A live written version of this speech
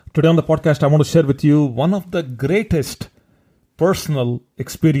Today on the podcast, I want to share with you one of the greatest personal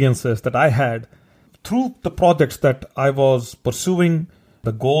experiences that I had through the projects that I was pursuing,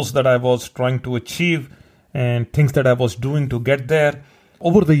 the goals that I was trying to achieve, and things that I was doing to get there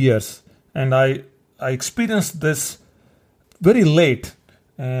over the years. And I experienced this very late,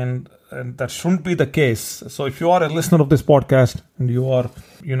 and that shouldn't be the case. So if you are a listener of this podcast and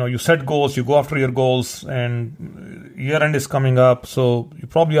you set goals, you go after your goals, and year end is coming up, so you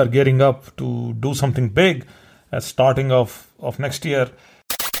probably are gearing up to do something big at starting of next year.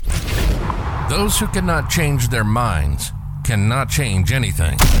 Those who cannot change their minds cannot change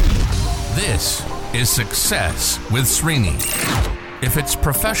anything. This is Success with Srini. If it's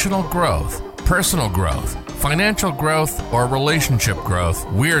professional growth, personal growth, financial growth, or relationship growth,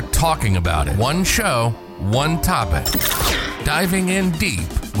 we're talking about it. One show, one topic. Diving in deep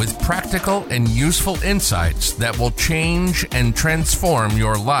with practical and useful insights that will change and transform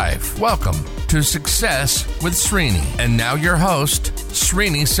your life. Welcome to Success with Srini. And now your host,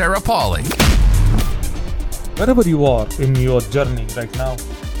 Srini Sarapalli. Wherever you are in your journey right now,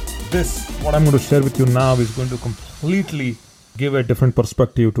 what I'm going to share with you now is going to completely give a different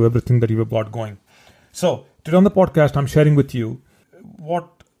perspective to everything that you've got going. So, today on the podcast, I'm sharing with you what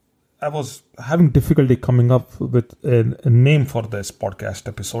I was having difficulty coming up with a name for this podcast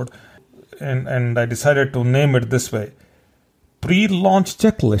episode. And I decided to name it this way: Pre-launch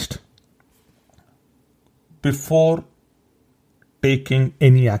checklist before taking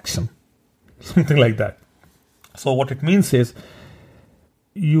any action. Something like that. So what it means is,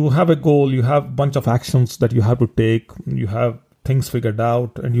 you have a goal, you have a bunch of actions that you have to take, you have things figured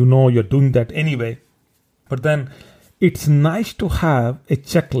out, and you know you're doing that anyway. But then it's nice to have a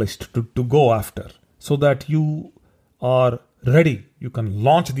checklist to go after so that you are ready. You can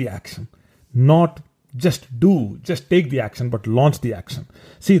launch the action, not just take the action, but launch the action.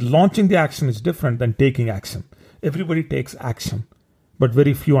 See, launching the action is different than taking action. Everybody takes action, but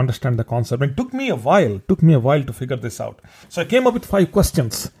very few understand the concept. And it took me a while to figure this out. So I came up with 5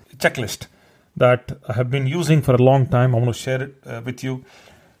 questions, checklist that I have been using for a long time. I want to share it with you.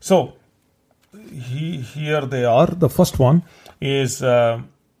 So here they are. The first one is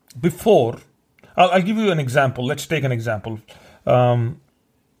before. I'll give you an example. Let's take an example.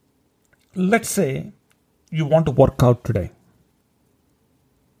 Let's say you want to work out today.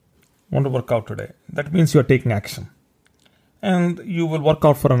 That means you're taking action. And you will work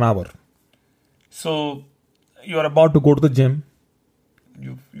out for an hour. So you are about to go to the gym.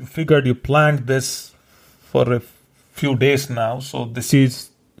 You figured, you planned this for a few days now. So this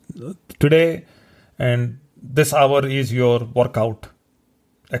is today, and this hour is your workout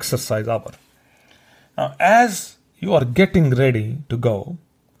exercise hour. Now, as you are getting ready to go,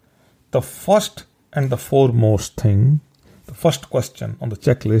 the first and the foremost thing, the first question on the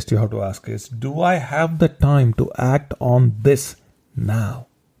checklist you have to ask is, do I have the time to act on this now?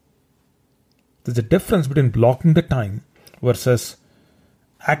 There's a difference between blocking the time versus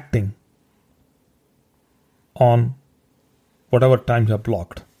acting on whatever time you have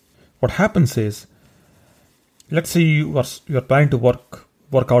blocked. What happens is, let's say you are planning to work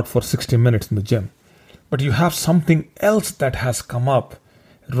out for 60 minutes in the gym, but you have something else that has come up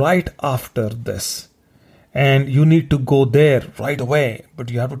right after this, and you need to go there right away,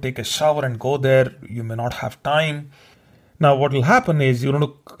 but you have to take a shower and go there. You may not have time. Now, what will happen is you're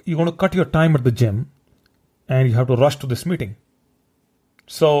going to cut your time at the gym, and you have to rush to this meeting.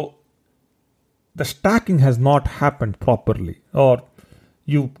 So the stacking has not happened properly, or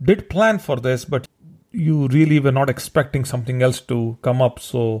you did plan for this, but you really were not expecting something else to come up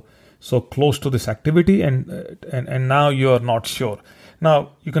so close to this activity, and now you are not sure.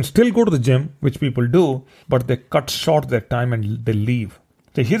 Now, you can still go to the gym, which people do, but they cut short their time and they leave.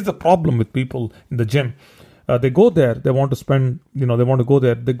 So here's the problem with people in the gym. They go there, they want to spend, they want to go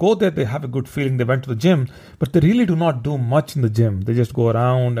there. They go there, they have a good feeling, they went to the gym, but they really do not do much in the gym. They just go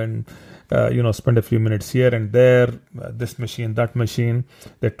around and, spend a few minutes here and there, this machine, that machine.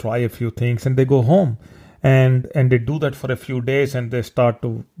 They try a few things and they go home. And they do that for a few days, and they start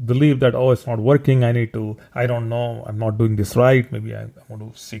to believe that, it's not working. I don't know, I'm not doing this right. Maybe I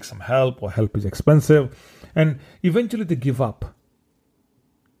want to seek some help, or help is expensive. And eventually they give up.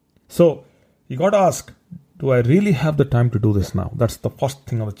 So you got to ask, do I really have the time to do this now? That's the first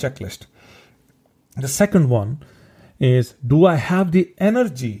thing on the checklist. The second one is, do I have the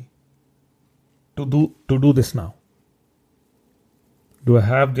energy to do this now? Do I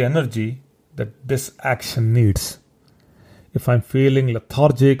have the energy that this action needs? If I'm feeling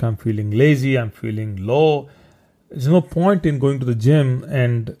lethargic, I'm feeling lazy, I'm feeling low, there's no point in going to the gym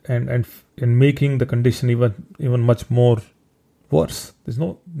and making the condition even much more worse. There's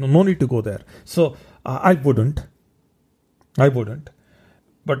no need to go there. So I wouldn't.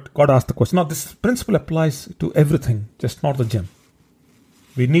 But God asked the question. Now this principle applies to everything, just not the gym.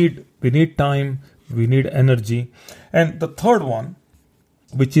 We need time, we need energy. And the third one,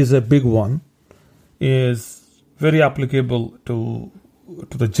 which is a big one, is very applicable to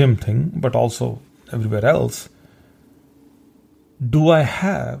the gym thing, but also everywhere else. Do I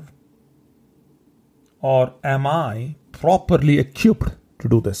have, or am I properly equipped to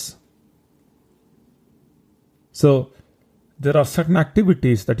do this? So there are certain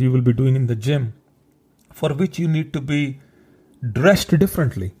activities that you will be doing in the gym for which you need to be dressed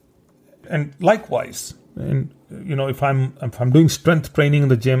differently. And likewise, and if I'm doing strength training in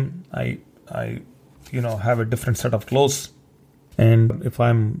the gym, I have a different set of clothes. And if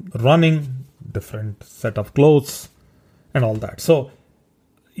I'm running, different set of clothes and all that. So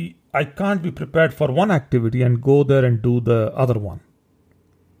I can't be prepared for one activity and go there and do the other one.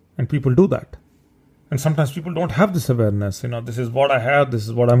 And people do that. And sometimes people don't have this awareness. This is what I have, this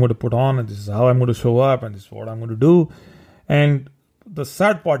is what I'm going to put on, and this is how I'm going to show up, and this is what I'm going to do. And the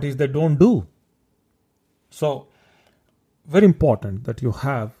sad part is they don't do. So, very important that you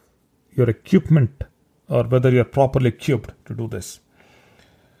have your equipment, or whether you're properly equipped to do this.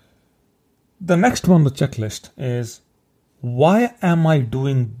 The next one on the checklist is, why am I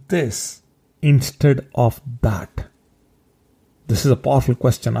doing this instead of that? This is a powerful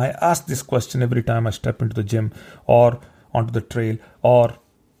question. I ask this question every time I step into the gym or onto the trail or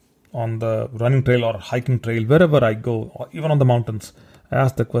on the running trail or hiking trail, wherever I go, or even on the mountains. I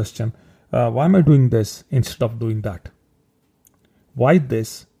ask the question, why am I doing this instead of doing that? Why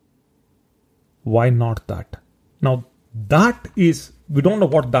this? Why not that? Now, that is, we don't know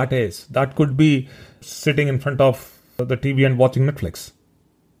what that is. That could be sitting in front of the TV and watching Netflix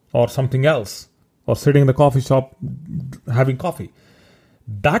or something else, or sitting in the coffee shop having coffee.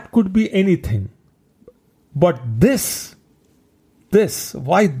 That could be anything. But this,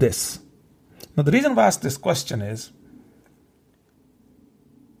 why this? Now, the reason why I ask this question is,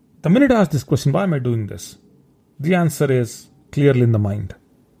 the minute I ask this question, why am I doing this? The answer is clearly in the mind.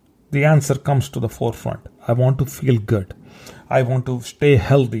 The answer comes to the forefront. I want to feel good. I want to stay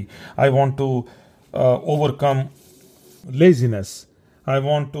healthy. I want to overcome laziness. I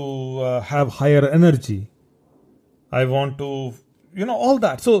want to have higher energy. I want to, all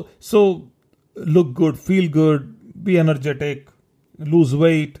that. So look good, feel good, be energetic, lose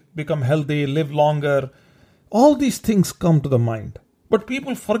weight, become healthy, live longer. All these things come to the mind. But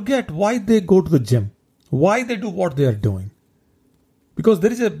people forget why they go to the gym, why they do what they are doing. Because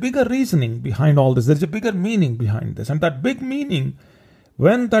there is a bigger reasoning behind all this. There is a bigger meaning behind this. And that big meaning,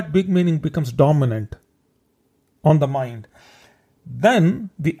 when that big meaning becomes dominant on the mind, then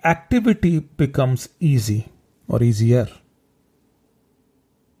the activity becomes easy or easier.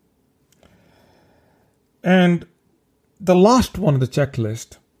 And the last one on the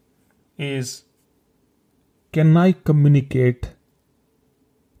checklist is, can I communicate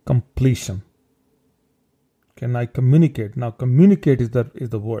completion? Can I communicate? Now, communicate is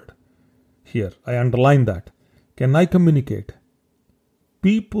the word here. I underline that. Can I communicate?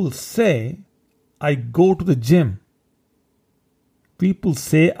 People say, I go to the gym. People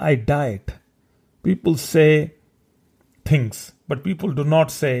say, I diet. People say things. But people do not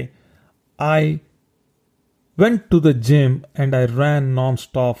say, I went to the gym and I ran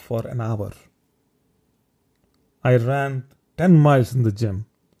non-stop for an hour. I ran 10 miles in the gym.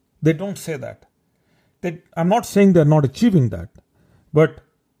 They don't say that. I'm not saying they're not achieving that, but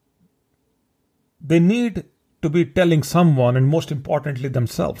they need to be telling someone, and most importantly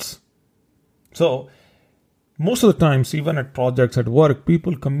themselves. So most of the times, even at projects, at work,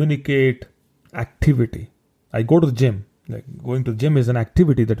 people communicate activity. I go to the gym. Like, going to the gym is an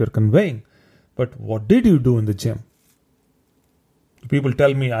activity that you're conveying. But what did you do in the gym? People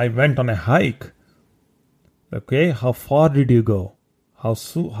tell me, I went on a hike. Okay, how far did you go? How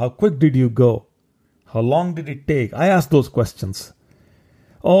quick did you go? How long did it take? I ask those questions.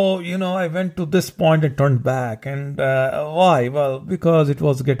 Oh, I went to this point and turned back. And why? Well, because it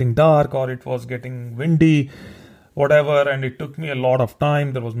was getting dark or it was getting windy, whatever, and it took me a lot of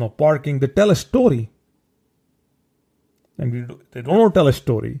time. There was no parking. They tell a story. And they don't tell a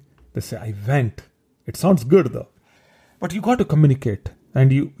story. They say, I went. It sounds good though. But you got to communicate.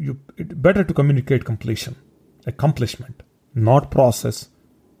 And it's better to communicate completion, accomplishment, not process,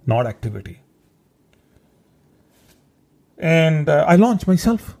 not activity. And I launch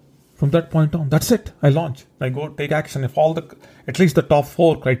myself from that point on. That's it. I launch. I go take action. If at least the top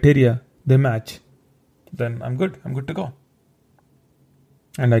 4 criteria, they match, then I'm good. I'm good to go.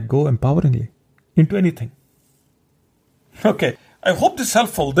 And I go empoweringly into anything. Okay, I hope this is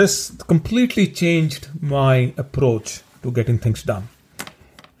helpful. This completely changed my approach to getting things done.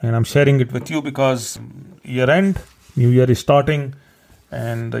 And I'm sharing it with you because year end, new year is starting,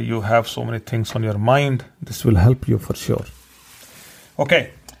 and you have so many things on your mind. This will help you for sure.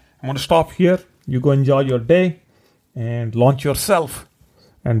 Okay, I'm going to stop here. You go enjoy your day and launch yourself.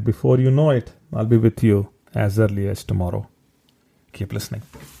 And before you know it, I'll be with you as early as tomorrow. Keep listening.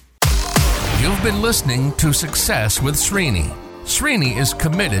 You've been listening to Success with Srini. Srini is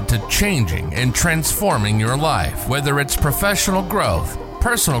committed to changing and transforming your life, whether it's professional growth,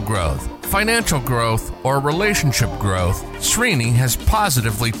 personal growth, financial growth, or relationship growth. Srini has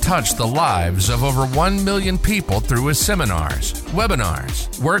positively touched the lives of over 1 million people through his seminars,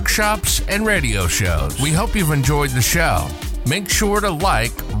 webinars, workshops, and radio shows. We hope you've enjoyed the show. Make sure to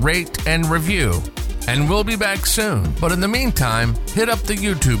like, rate, and review. And we'll be back soon. But in the meantime, hit up the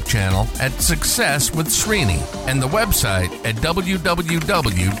YouTube channel at Success with Srini and the website at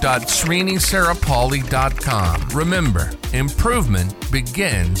www.srinisarapalli.com. Remember, improvement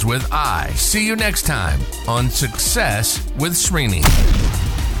begins with I. See you next time on Success with Srini.